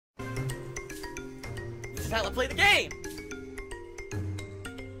is how I play the game!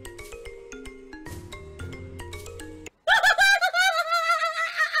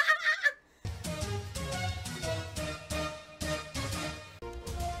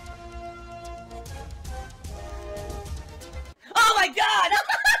 Oh my god!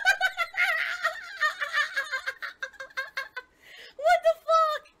 What the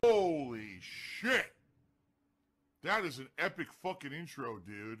fuck? Holy shit! That is an epic fucking intro,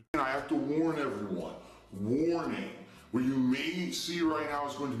 dude. And I have to warn everyone. Warning. What you may see right now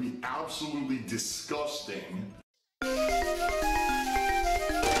is going to be absolutely disgusting.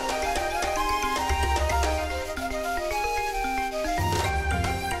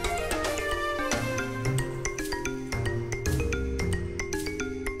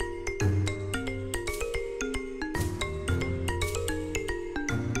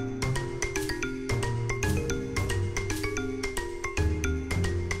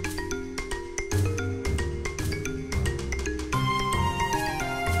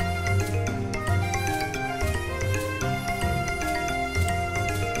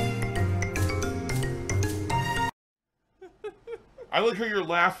 I like how you're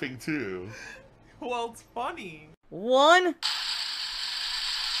laughing too. Well, it's funny. One.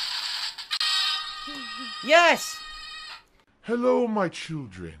 Yes! Hello, my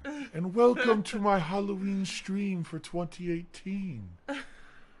children, and welcome to my Halloween stream for 2018.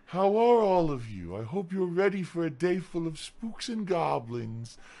 How are all of you? I hope you're ready for a day full of spooks and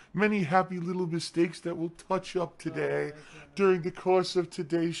goblins. Many happy little mistakes that will touch up today during the course of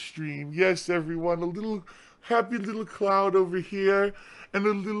today's stream. Yes, everyone, a little happy little cloud over here and a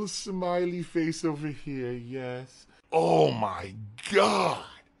little smiley face over here, yes. Oh my god!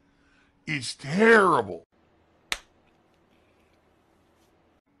 It's terrible!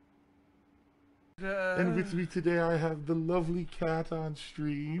 And with me today I have the lovely cat on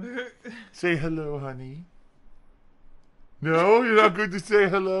stream. Say hello, honey. No? You're not good to say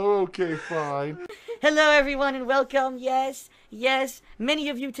hello? Okay, fine. Hello everyone and welcome, yes, yes. Many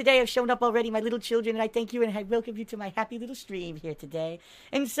of you today have shown up already, my little children, and I thank you and I welcome you to my happy little stream here today.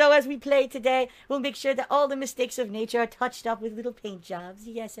 And so as we play today, we'll make sure that all the mistakes of nature are touched up with little paint jobs.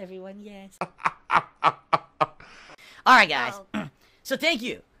 Yes, everyone, yes. Alright guys, so thank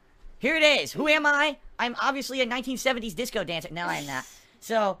you. Here it is. Who am I? I'm obviously a 1970s disco dancer. No, I'm not.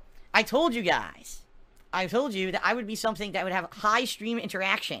 So, I told you guys. I told you that I would be something that would have high stream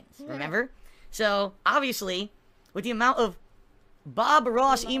interactions. Remember? So, obviously, with the amount of Bob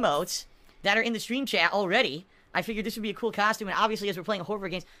Ross emotes that are in the stream chat already, I figured this would be a cool costume. And obviously, as we're playing horror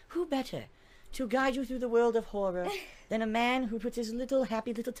games, who better to guide you through the world of horror than a man who puts his little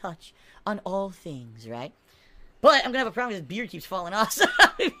happy little touch on all things, right? But I'm going to have a problem because his beard keeps falling off. So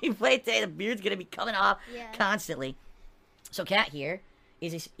if you play today, the beard's going to be coming off constantly. So Kat here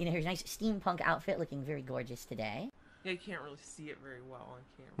is in her nice steampunk outfit looking very gorgeous today. Yeah, you can't really see it very well on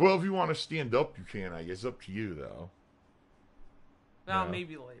camera. Well, if you want to stand up, you can, I guess. Up to you, though. No,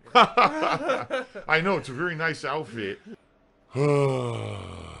 maybe later. I know, it's a very nice outfit.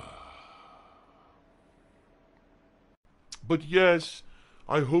 But yes,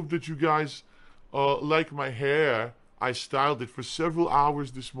 I hope that you guys like my hair. I styled it for several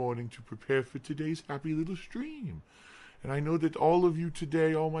hours this morning to prepare for today's happy little stream. And I know that all of you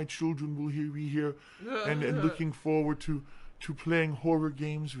today, all my children will be here and looking forward to playing horror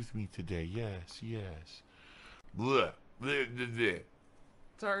games with me today. Yes, yes. Blech. Blech, blech, blech.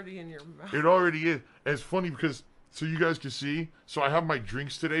 It's already in your mouth. It already is. And it's funny because, so you guys can see, so I have my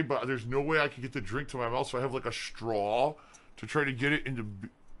drinks today, but there's no way I can get the drink to my mouth, so I have like a straw to try to get it into...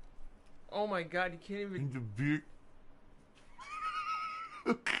 Oh my god, you can't even... In the beer...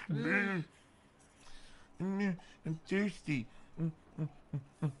 I'm thirsty.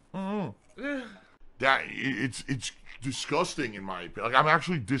 That it's disgusting in my opinion. Like, I'm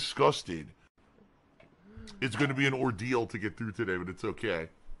actually disgusted. It's going to be an ordeal to get through today, but it's okay.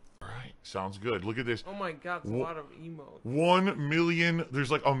 All right, sounds good. Look at this. Oh my god, it's a lot of emotes. 1 million.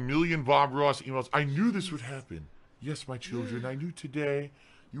 There's like 1 million Bob Ross emails. I knew this would happen. Yes, my children. I knew today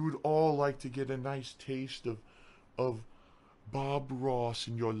you would all like to get a nice taste of Bob Ross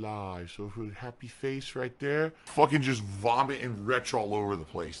in your lives. So with a happy face right there, fucking just vomit and retch all over the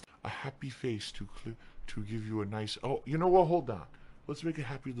place. A happy face to give you a nice. Oh, you know what? Hold on. Let's make a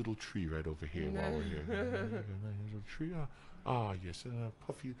happy little tree right over here while we're here. A nice little tree. Ah, yes,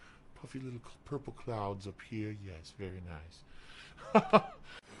 puffy little purple clouds up here. Yes, very nice.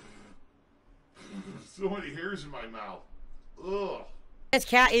 So many hairs in my mouth. Ugh. This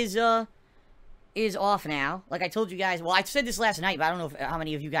cat is off now. Like I told you guys, well, I said this last night, but I don't know how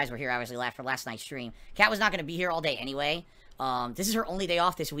many of you guys were here, obviously, for last night's stream. Cat was not going to be here all day anyway. This is her only day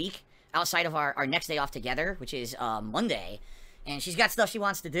off this week. outside of our next day off together, which is Monday, and she's got stuff she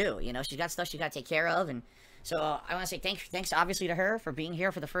wants to do. You know, she's got stuff she got to take care of, and so I want to say thanks obviously to her for being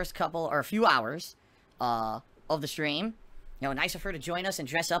here for the first couple or a few hours of the stream. You know, nice of her to join us and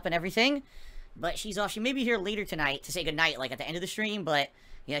dress up and everything. But she's off. She may be here later tonight to say goodnight, like at the end of the stream, but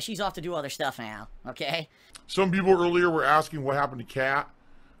yeah, she's off to do other stuff now, okay? Some people earlier were asking what happened to Kat.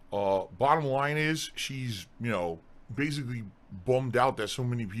 Bottom line is, she's, you know, basically bummed out that so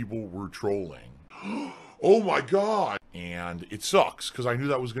many people were trolling. Oh my god! And it sucks, because I knew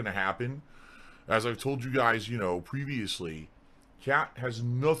that was going to happen. As I've told you guys, you know, previously, Kat has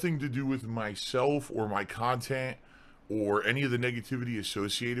nothing to do with myself or my content or any of the negativity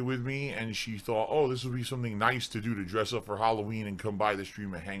associated with me, and she thought, oh, this would be something nice to do, to dress up for Halloween and come by the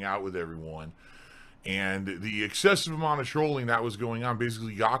stream and hang out with everyone. And the excessive amount of trolling that was going on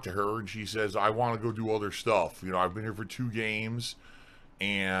basically got to her, and she says, I want to go do other stuff. You know, I've been here for 2 games,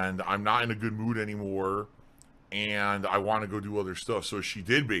 and I'm not in a good mood anymore, and I want to go do other stuff. So she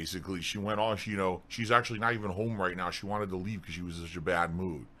did, basically. She went on, you know, she's actually not even home right now. She wanted to leave because she was in such a bad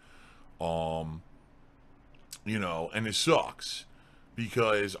mood. You know, and it sucks,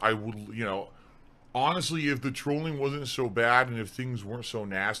 because I would, you know, honestly, if the trolling wasn't so bad and if things weren't so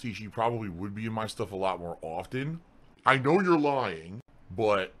nasty, she probably would be in my stuff a lot more often. I know you're lying,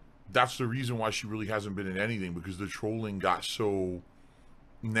 but that's the reason why she really hasn't been in anything, because the trolling got so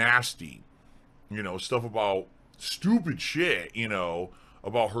nasty. You know, stuff about stupid shit, you know,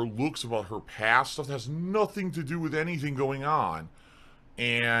 about her looks, about her past, stuff that has nothing to do with anything going on.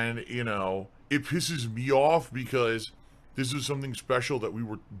 And, you know, it pisses me off, because this is something special that we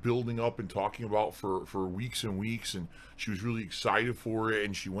were building up and talking about for weeks and weeks, and she was really excited for it,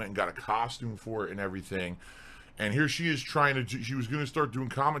 and she went and got a costume for it and everything. And here she is she was going to start doing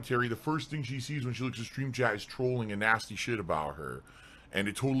commentary. The first thing she sees when she looks at stream chat is trolling and nasty shit about her. And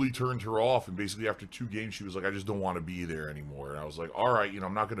it totally turned her off, and basically after 2 games, she was like, I just don't want to be there anymore. And I was like, all right, you know,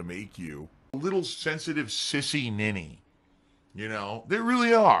 I'm not going to make you. A little sensitive sissy ninny. You know, they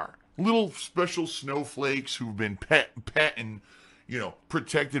really are. Little special snowflakes who've been pet and, you know,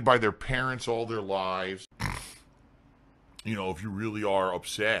 protected by their parents all their lives. You know, if you really are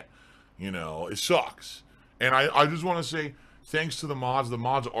upset, you know, it sucks. And I just want to say, thanks to the mods. The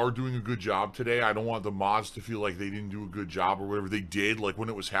mods are doing a good job today. I don't want the mods to feel like they didn't do a good job or whatever. They did. Like, when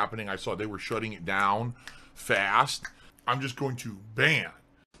it was happening, I saw they were shutting it down fast. I'm just going to ban.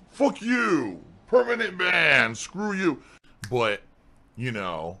 Fuck you. Permanent ban. Screw you. But, you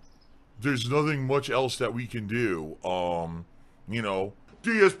know, there's nothing much else that we can do. You know,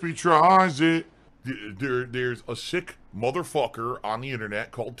 DSP tries it. There's a sick motherfucker on the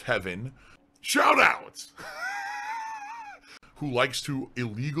internet called Tevin. Shout outs! Who likes to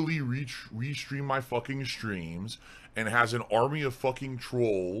illegally restream my fucking streams and has an army of fucking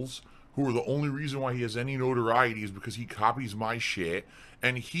trolls who are the only reason why he has any notoriety is because he copies my shit,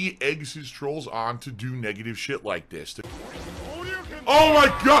 and he eggs his trolls on to do negative shit like this. Oh my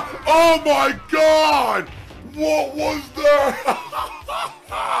god! Oh my god! What was that?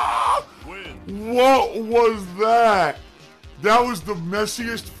 What was that? That was the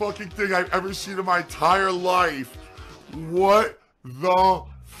messiest fucking thing I've ever seen in my entire life. What the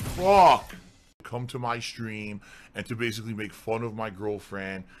fuck? Come to my stream and to basically make fun of my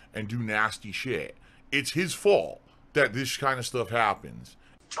girlfriend and do nasty shit. It's his fault that this kind of stuff happens.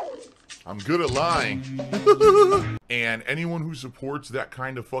 I'm good at lying. And anyone who supports that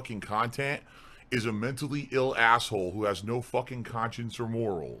kind of fucking content is a mentally ill asshole who has no fucking conscience or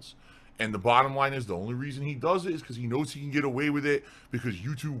morals. And the bottom line is, the only reason he does it is because he knows he can get away with it, because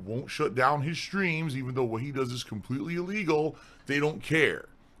YouTube won't shut down his streams, even though what he does is completely illegal. They don't care.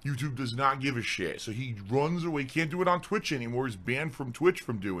 YouTube does not give a shit. So he runs away. Can't do it on Twitch anymore. He's banned from Twitch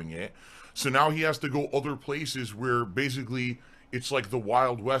from doing it. So now he has to go other places where basically it's like the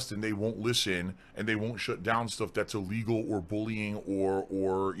Wild West, and they won't listen, and they won't shut down stuff that's illegal or bullying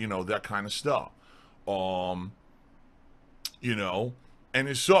or you know, that kind of stuff. You know, and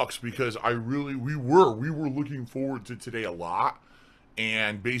it sucks, because we were looking forward to today a lot.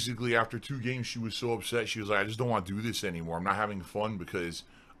 And basically after 2 games, she was so upset. She was like, I just don't want to do this anymore. I'm not having fun, because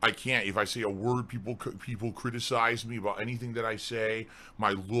I can't. If I say a word, people criticize me about anything that I say,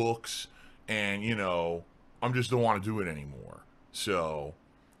 my looks, and, you know, I just don't want to do it anymore. So,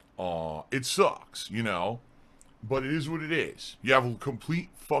 it sucks, you know. But it is what it is. You have complete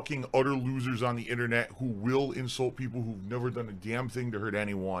fucking utter losers on the internet who will insult people who've never done a damn thing to hurt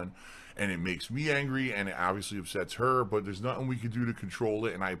anyone. And it makes me angry, and it obviously upsets her, but there's nothing we can do to control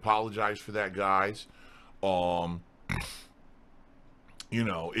it, and I apologize for that, guys. You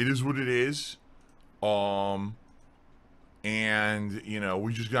know, it is what it is. And, you know,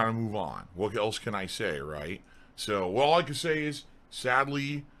 we just got to move on. What else can I say, right? So, all I can say is,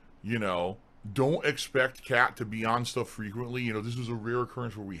 sadly, you know, don't expect Kat to be on stuff frequently. You know, this was a rare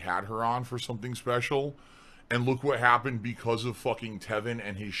occurrence where we had her on for something special. And look what happened because of fucking Tevin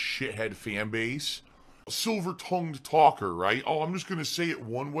and his shithead fan base. Silver-tongued talker, right? Oh, I'm just going to say it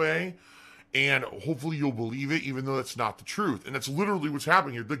one way, and hopefully you'll believe it, even though that's not the truth. And that's literally what's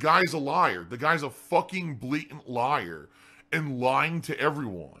happening here. The guy's a liar. The guy's a fucking blatant liar and lying to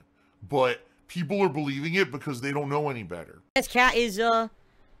everyone. But people are believing it because they don't know any better. This cat is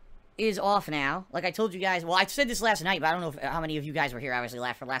off now. Like I told you guys, well, I said this last night, but I don't know how many of you guys were here, obviously,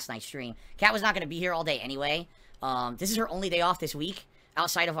 for last night's stream. Kat was not going to be here all day anyway. This is her only day off this week,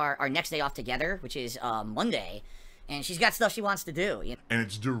 outside of our next day off together, which is Monday. And she's got stuff she wants to do. You know? And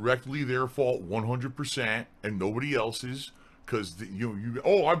it's directly their fault 100% and nobody else's. Because,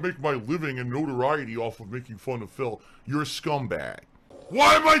 oh, I make my living and notoriety off of making fun of Phil. You're a scumbag.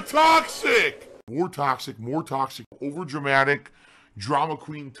 Why am I toxic? More toxic, over-dramatic, drama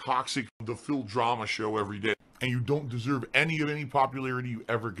queen toxic, the Phil drama show every day. And you don't deserve any of any popularity you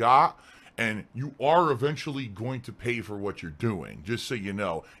ever got. And you are eventually going to pay for what you're doing, just so you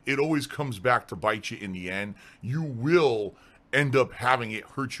know. It always comes back to bite you in the end. You will end up having it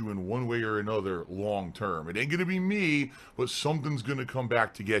hurt you in one way or another long term. It ain't going to be me, but something's going to come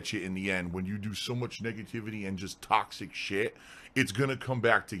back to get you in the end. When you do so much negativity and just toxic shit, it's going to come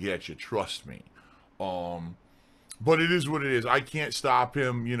back to get you, trust me. But it is what it is. I can't stop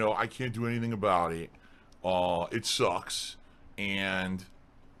him, you know, I can't do anything about it. It sucks. And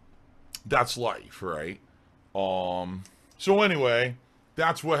that's life, right? So anyway,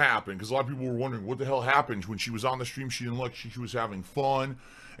 that's what happened, because a lot of people were wondering what the hell happened when she was on the stream. She didn't look, she was having fun,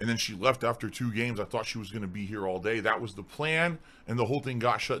 and then she left after 2 games. I thought she was going to be here all day. That was the plan, and the whole thing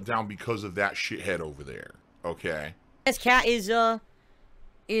got shut down because of that shithead over there. Okay. This cat is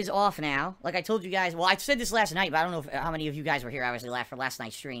off now. Like I told you guys, well, I said this last night, but I don't know how many of you guys were here, obviously, for last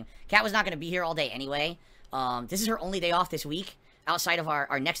night's stream. Kat was not going to be here all day anyway. This is her only day off this week, outside of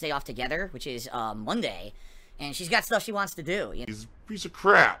our next day off together, which is Monday. And she's got stuff she wants to do. You know? He's a piece of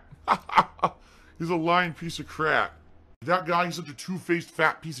crap. He's a lying piece of crap. That guy is such a two-faced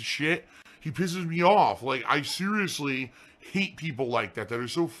fat piece of shit. He pisses me off. Like, I seriously hate people like that are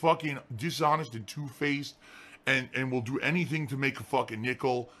so fucking dishonest and two-faced and will do anything to make a fucking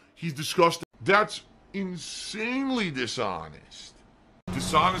nickel. He's disgusting. That's insanely dishonest.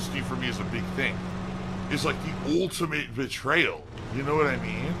 Dishonesty for me is a big thing. It's like the ultimate betrayal. You know what I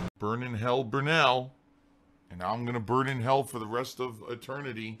mean? Burn in hell, Burnell. And now I'm going to burn in hell for the rest of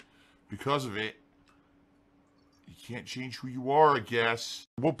eternity because of it. You can't change who you are, I guess.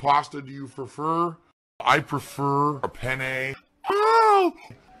 What pasta do you prefer? I prefer a penne. Oh!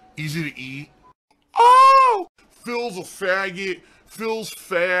 Easy to eat. Oh! Phil's a faggot. Phil's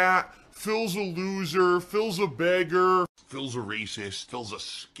fat. Phil's a loser. Phil's a beggar. Phil's a racist. Phil's a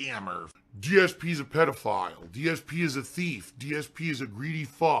scammer. DSP's a pedophile. DSP is a thief. DSP is a greedy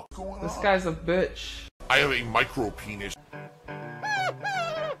fuck. This guy's a bitch. I have a micro penis.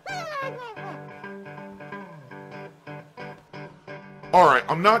 Alright,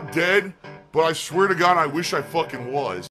 I'm not dead, but I swear to God I wish I fucking was.